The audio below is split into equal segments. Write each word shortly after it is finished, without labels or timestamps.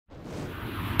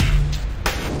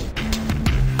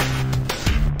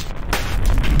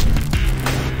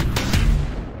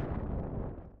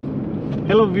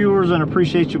Hello viewers, and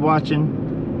appreciate you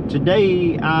watching.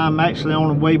 Today I'm actually on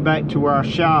the way back to our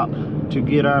shop to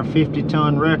get our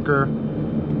 50-ton wrecker.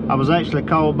 I was actually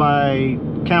called by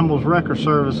Campbell's Wrecker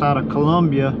Service out of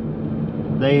Columbia.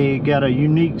 They got a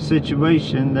unique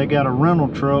situation. They got a rental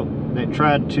truck that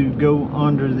tried to go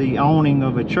under the awning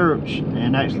of a church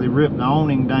and actually rip the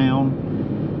awning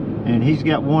down, and he's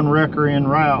got one wrecker en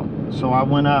route. So I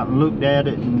went out and looked at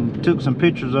it and took some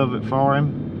pictures of it for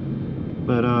him.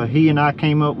 But he and I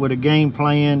came up with a game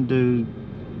plan to,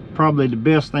 probably the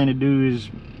best thing to do is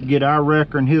get our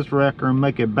wrecker and his wrecker and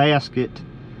make a basket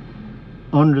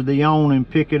under the awning,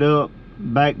 pick it up,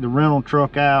 back the rental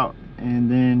truck out,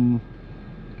 and then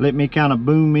let me kind of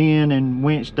boom in and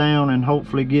winch down and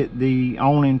hopefully get the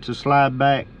awning to slide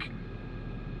back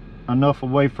enough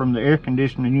away from the air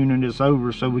conditioning unit it's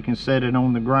over so we can set it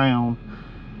on the ground.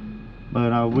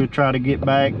 But we'll try to get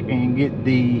back and get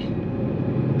the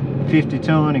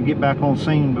 50-ton and get back on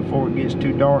scene before it gets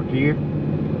too dark here.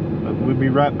 But we'll be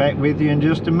right back with you in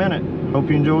just a minute. Hope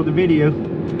you enjoyed the video.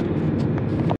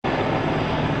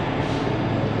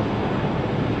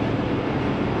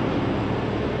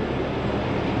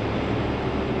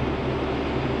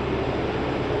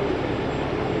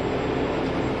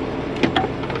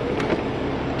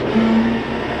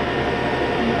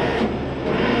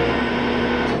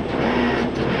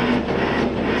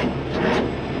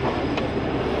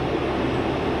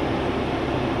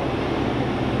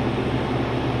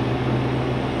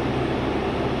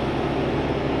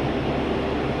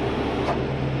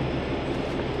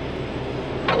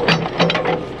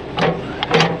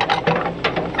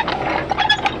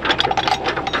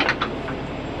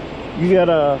 You got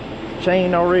a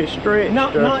chain already stretched?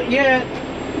 No, not yet.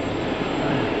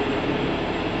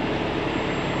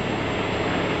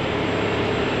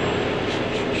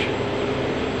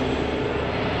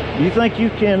 You think you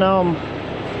can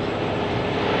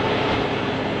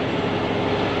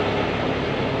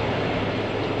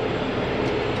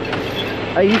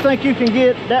hey, you think you can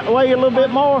get that way a little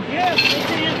bit more? Yes, we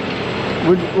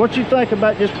can. What you think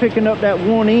about just picking up that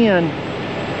one end?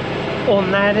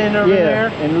 On that end over there?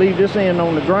 And leave this end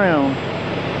on the ground.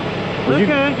 Was you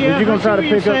gonna try to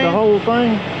pick up the whole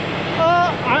thing?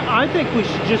 I think we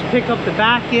should just pick up the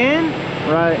back end,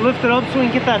 right? Lift it up so we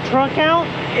can get that truck out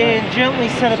and gently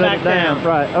set it back down.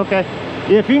 Right, okay.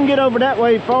 Yeah, if you can get over that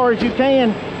way as far as you can,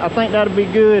 I think that'll be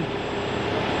good.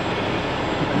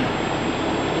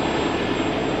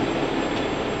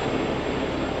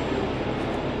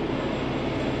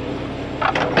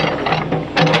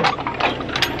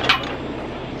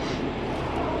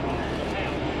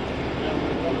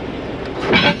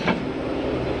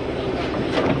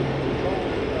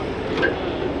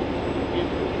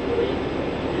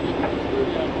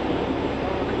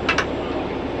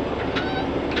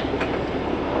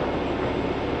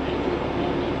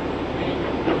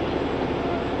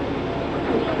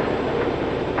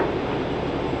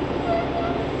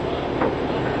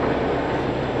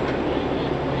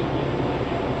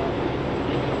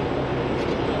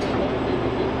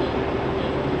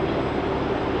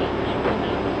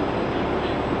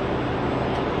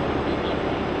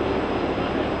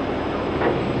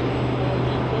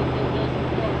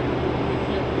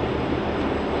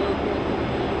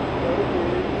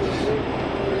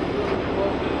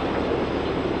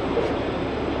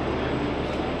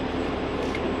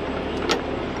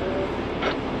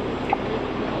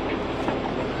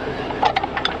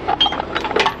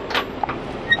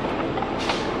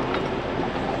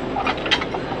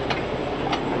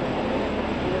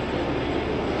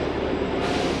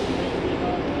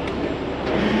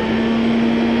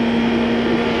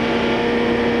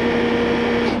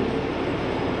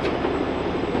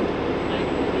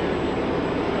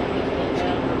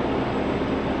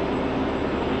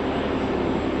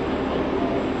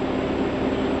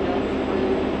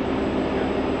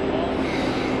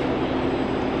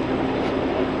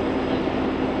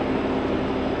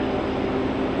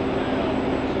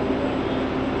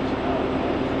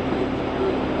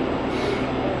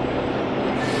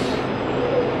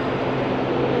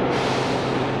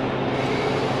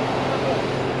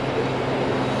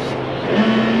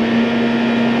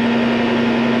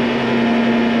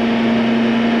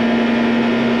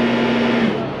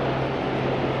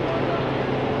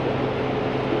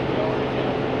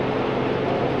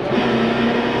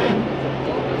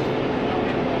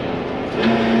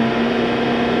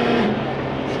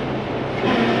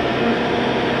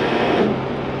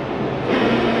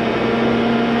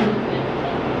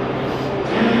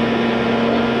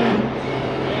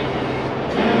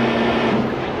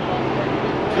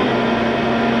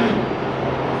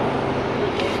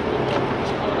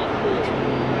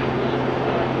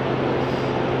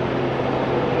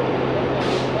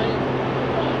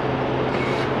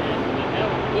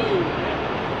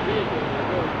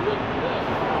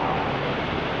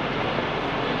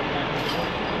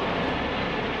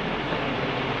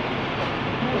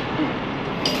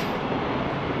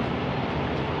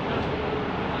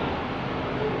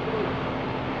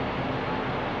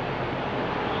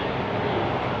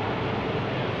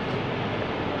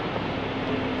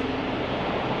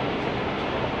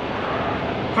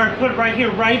 If I put it right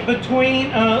here, right between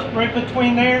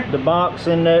there. The box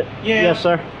and that. Yeah. Yes,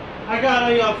 sir. I got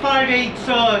a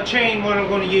 5/8 chain. What I'm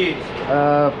going to use.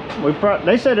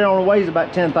 They said it only weighs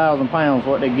about 10,000 pounds.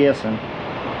 What they're guessing.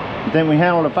 You think we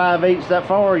handle the 5/8 that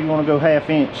far, or you want to go 1/2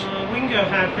 inch? We can go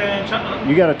 1/2 inch.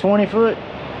 You got a 20 foot?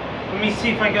 Let me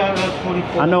see if I got a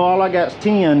 24. I know all I got is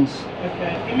 10s.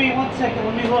 Okay. Give me 1 second.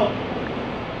 Let me look.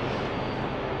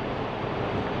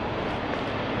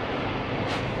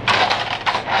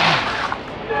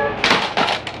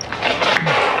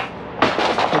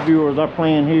 Viewers, our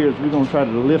plan here is we're going to try to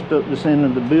lift up this end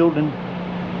of the building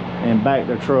and back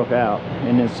the truck out,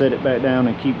 and then set it back down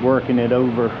and keep working it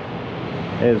over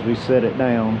as we set it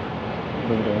down.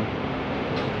 But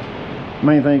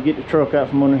main thing, get the truck out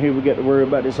from under here. We got to worry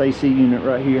about this AC unit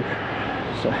right here.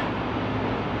 So I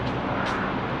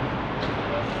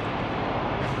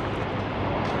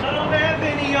don't have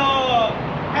any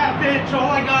 1/2 inch.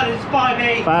 All I got is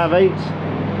 5/8. 5/8.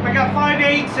 I got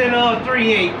 5/8 and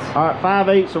 3/8. All right,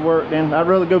 5/8 will work then. I'd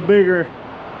rather go bigger.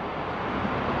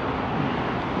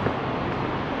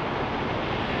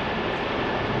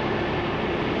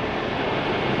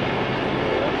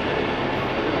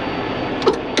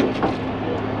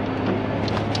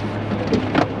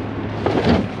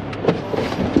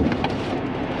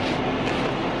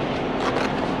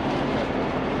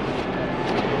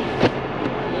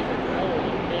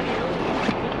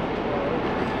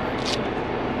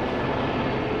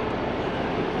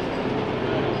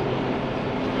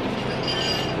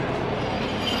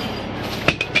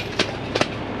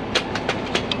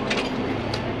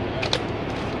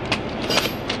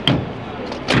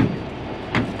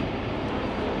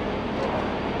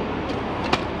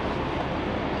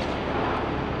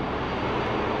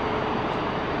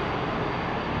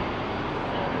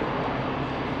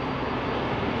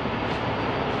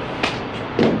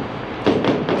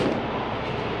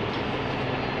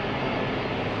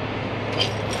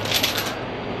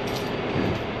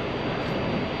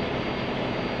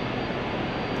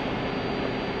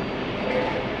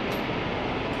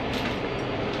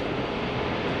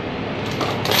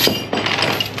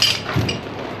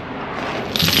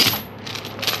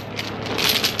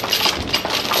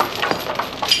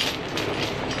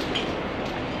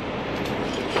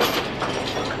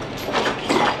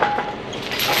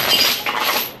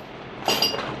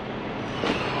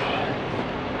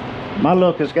 My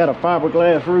luck has got a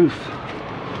fiberglass roof.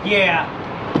 Yeah.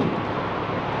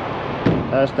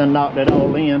 That's done knocked it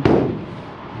all in.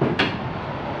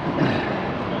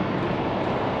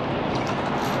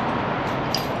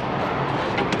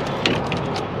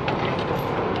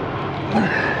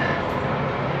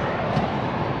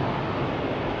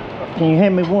 Can you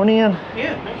hand me one in?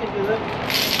 Yeah, I can do that.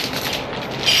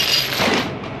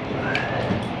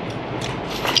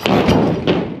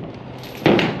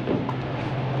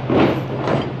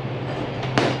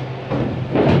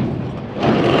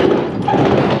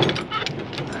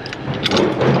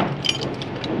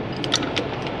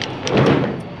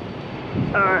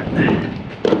 Alright.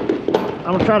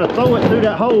 I'm gonna try to throw it through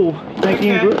that hole. Think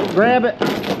you can grab it?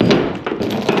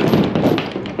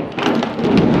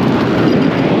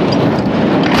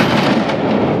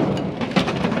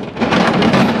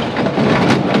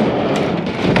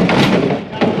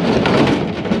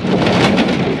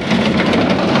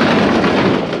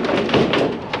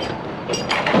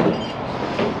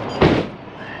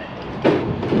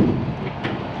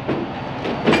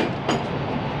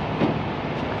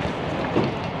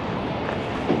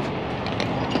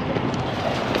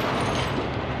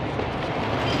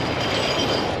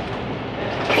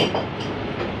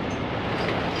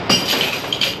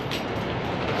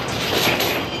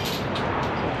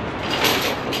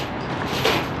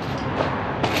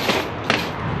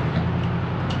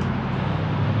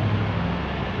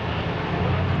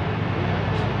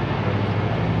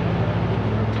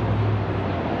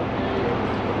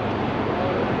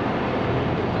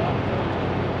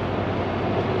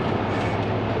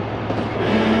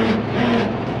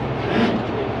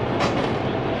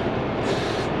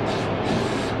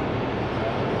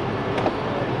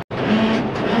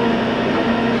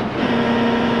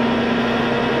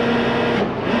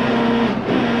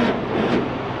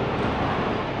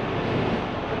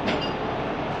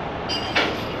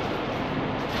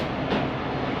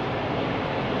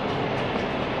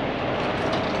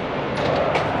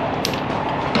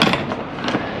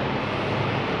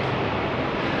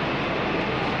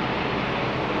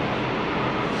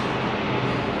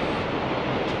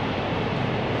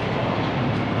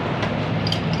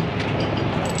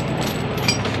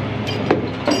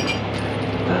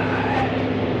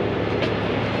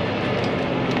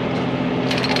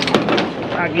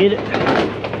 I get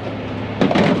it.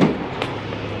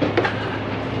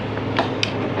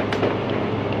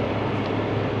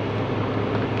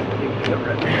 go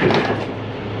right there.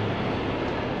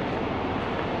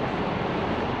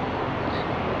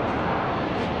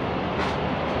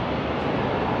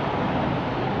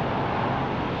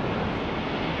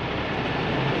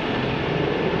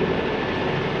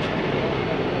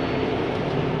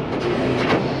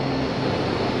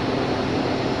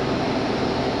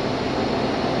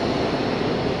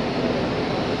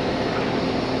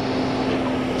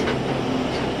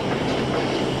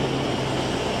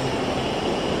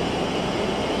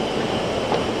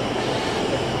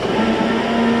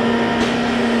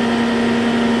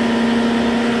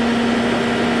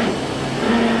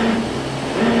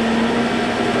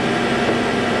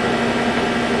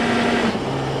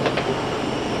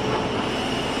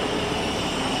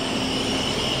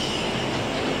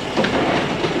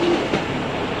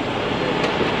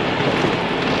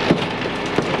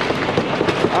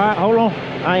 Alright, hold on.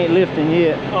 I ain't lifting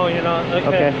yet. Oh, you're not? Okay.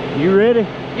 Okay. You ready?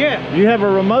 Yeah. You have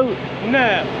a remote?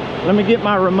 No. Let me get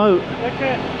my remote.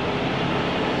 Okay.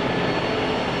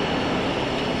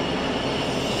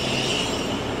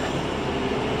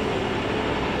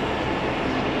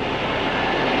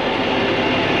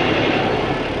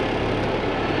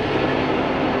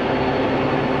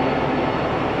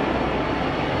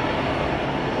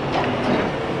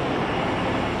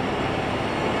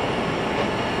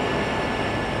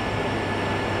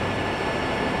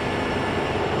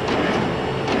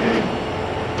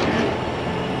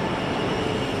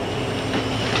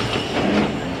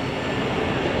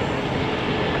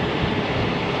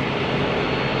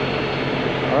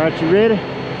 All right, you ready? Sure.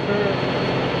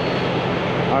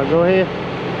 All right, go ahead.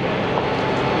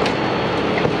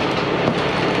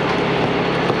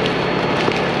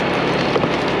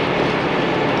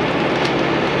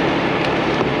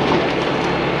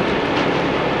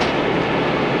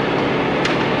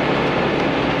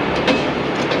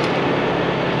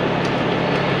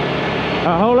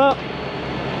 Hold up.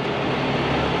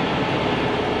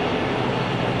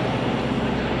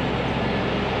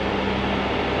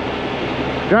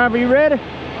 Driver, you ready?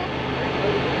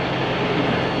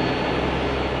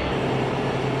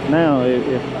 Now,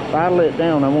 if I let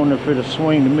down, I wonder if it'll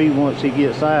swing to me once he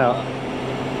gets out.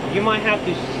 You might have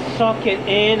to suck it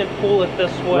in and pull it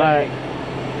this way. Right.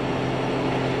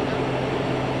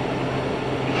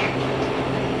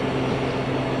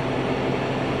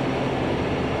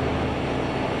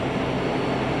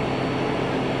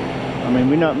 I mean,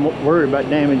 we're not worried about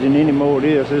damaging any more of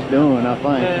this. It's done, I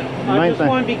think. I just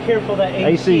want to be careful that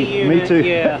AC unit. Me too.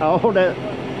 Yeah. All that.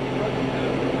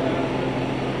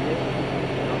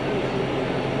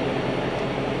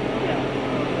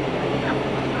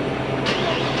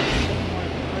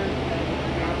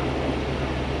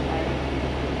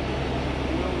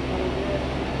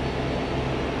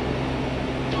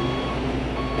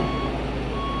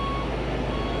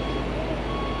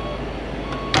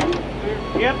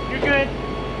 Yep, you're good.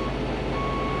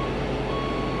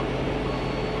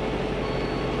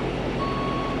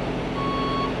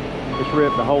 Just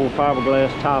ripped the whole fiberglass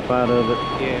top out of it.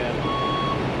 Yeah.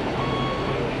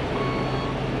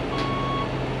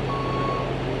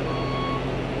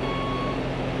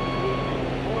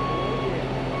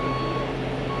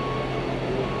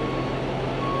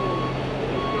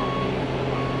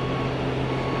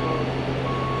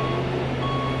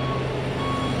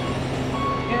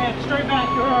 Yeah, straight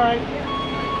back, you're all right.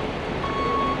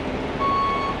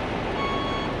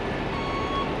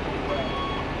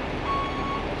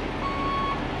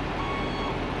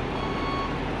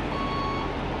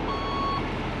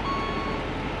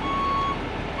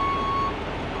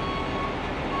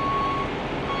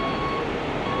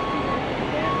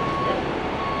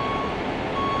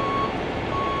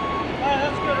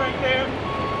 That's good right there.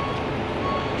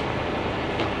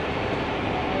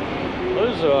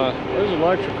 Those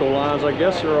electrical lines, I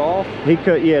guess they're off. He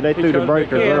cut, yeah, they threw the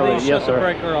breakers Yeah, early. they Yes, shut the sir.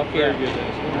 breaker off. Very Yeah.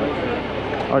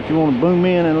 good. All right, you want to boom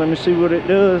in and let me see what it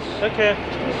does? Okay.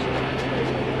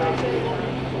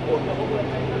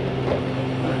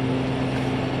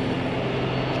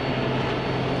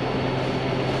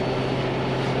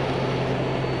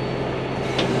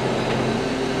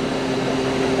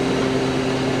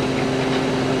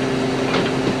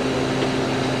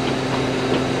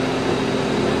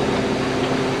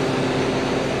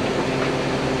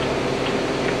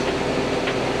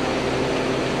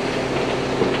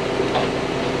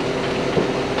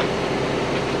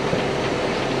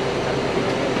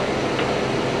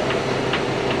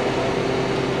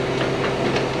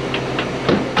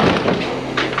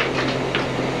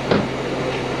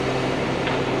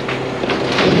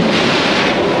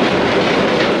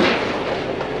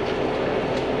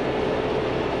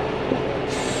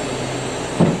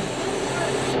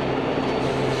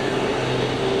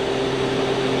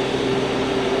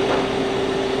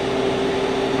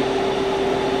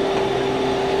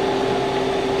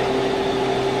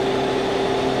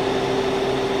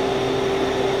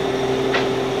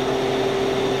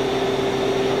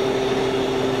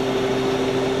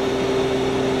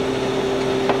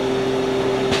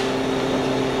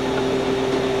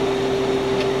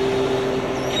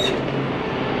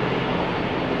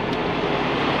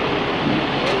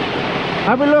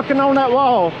 I'll be looking on that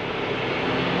wall.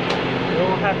 You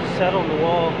don't have to set on the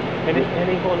wall, and it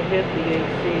ain't gonna hit the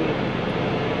AC.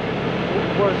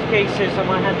 Worst case is I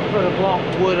might have to put a block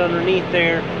of wood underneath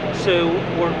there so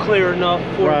we're clear enough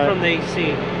for Right. from the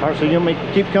AC. All right, so you want me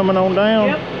to keep coming on down?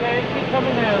 Yep, okay, keep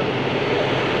coming down.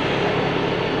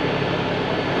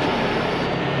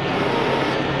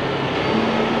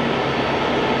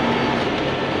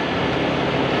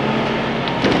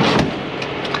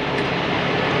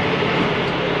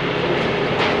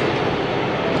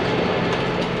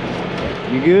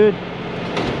 You good?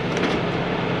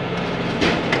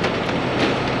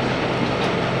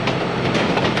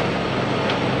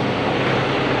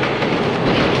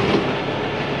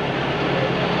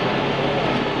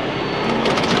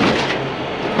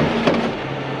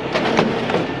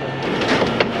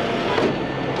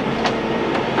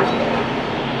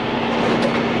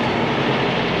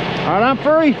 All right, I'm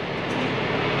free.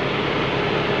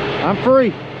 I'm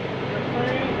free.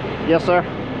 Yes, sir.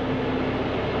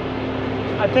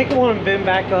 I think I want to bend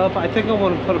back up. I think I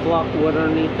want to put a block of wood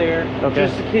underneath there. Okay.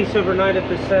 Just in case overnight if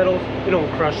it settles, we don't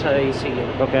crush that AC in.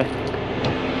 Okay.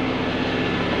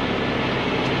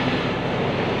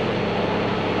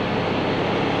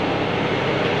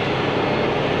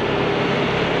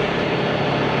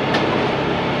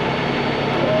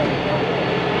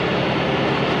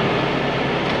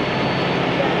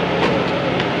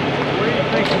 What are you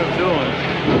thinking of doing?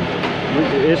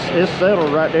 It's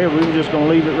settled right there. We were just gonna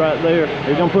leave it right there.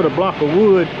 They're gonna put a block of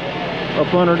wood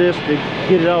up under this to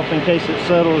get it off in case it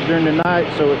settles during the night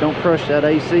so it don't crush that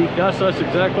AC. Gosh, that's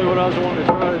exactly what I was wanting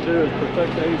to try to do, is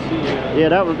protect the AC. Yeah,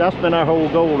 that's been our whole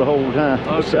goal the whole time.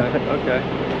 Okay, okay.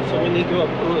 So we need to go up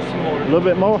a little some more. A little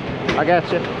bit more? I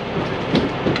got you.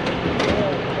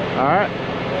 All right.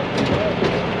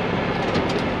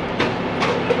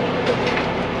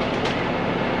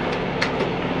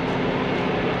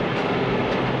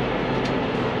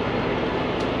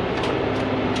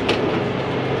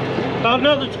 About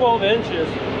another 12 inches.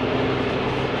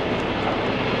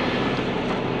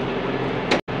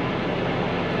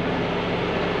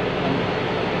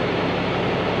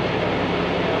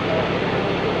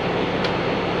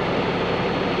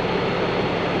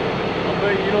 I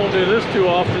bet you don't do this too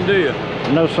often, do you?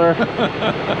 No, sir.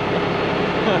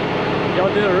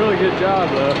 Y'all did a really good job,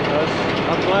 though.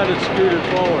 I'm glad it scooted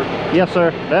forward. Yes,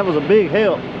 sir. That was a big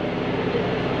help.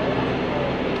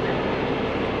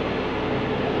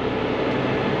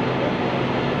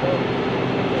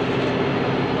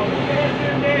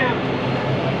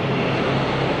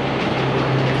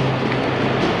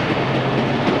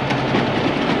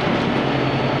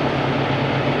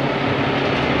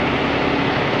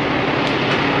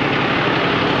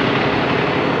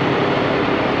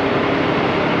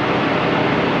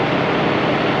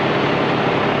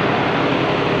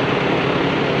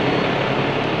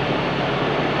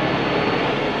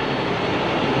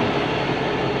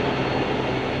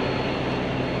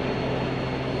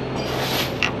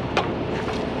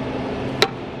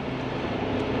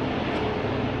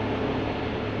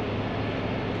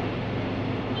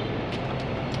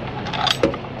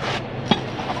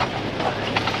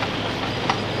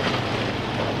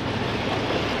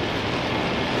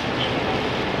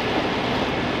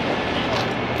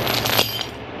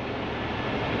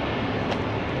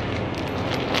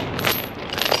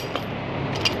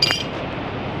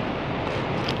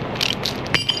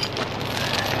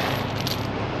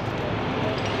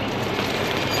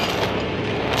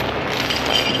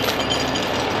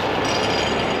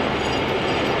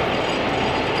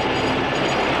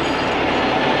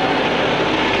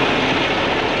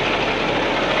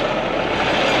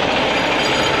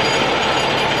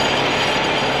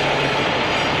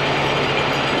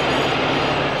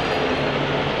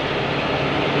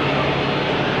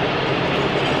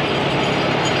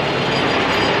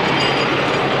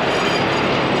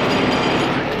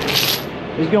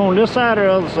 He's going this side or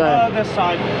other side? This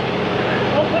side.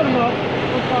 We'll put him up.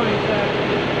 We'll probably use that.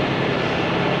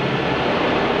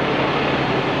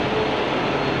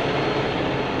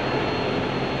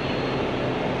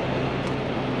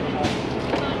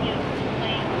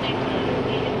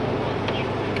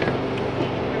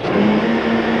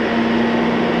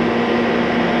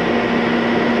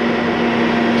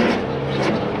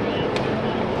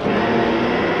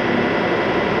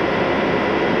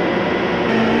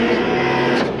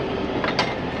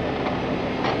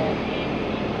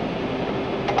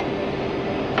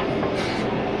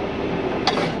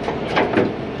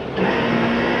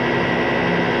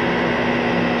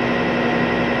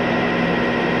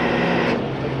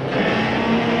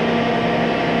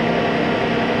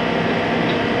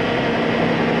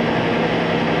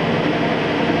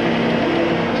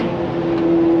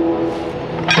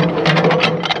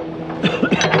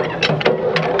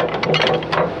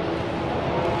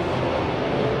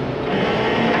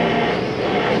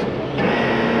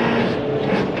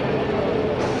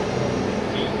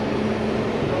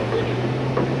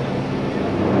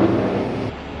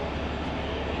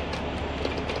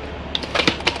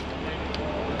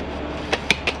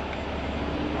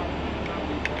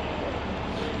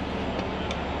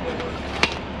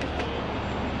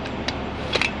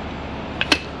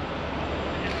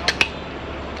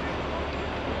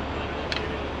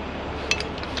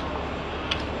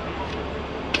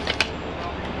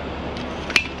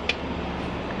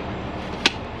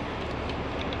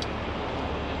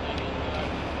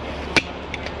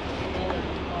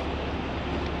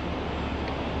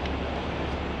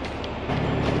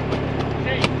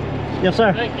 Yes,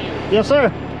 sir. Thank you. Yes,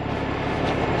 sir.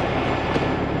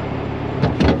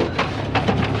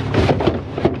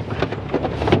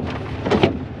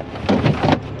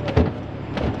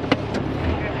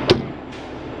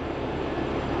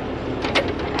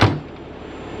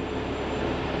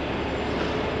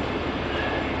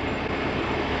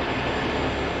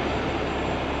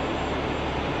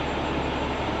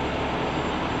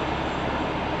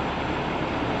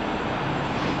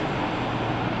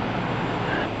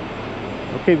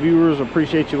 Okay, viewers,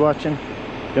 appreciate you watching.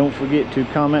 Don't forget to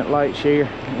comment, like, share,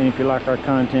 and if you like our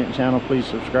content channel, please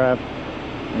subscribe.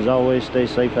 As always, stay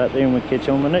safe out there, and we'll catch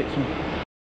you on the next one.